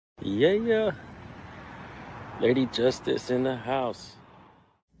Yeah. Lady Justice in the house.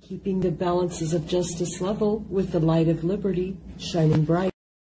 Keeping the balances of justice level with the light of liberty shining bright.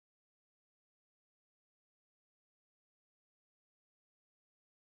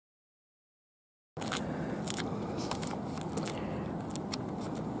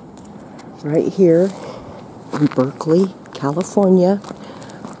 Right here in Berkeley, California,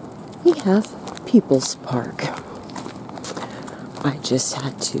 we have People's Park. I just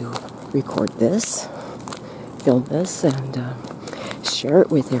had to record this, film this, and share it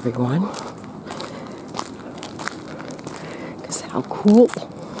with everyone. Because how cool.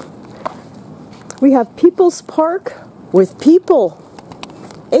 We have People's Park with people.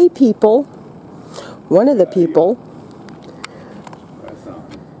 A people. One of the people. That's on.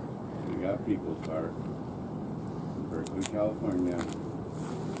 We got People's Park in Berkeley, California.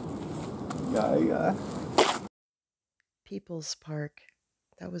 Yeah. People's Park.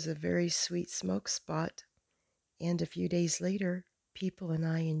 That was a very sweet smoke spot. And a few days later, people and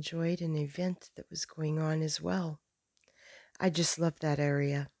I enjoyed an event that was going on as well. I just love that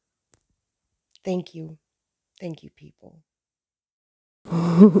area. Thank you. Thank you, people.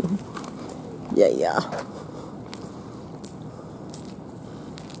 Yeah.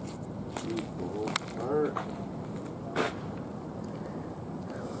 People's Park.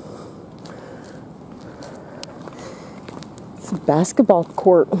 It's a basketball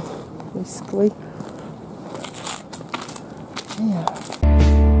court, basically.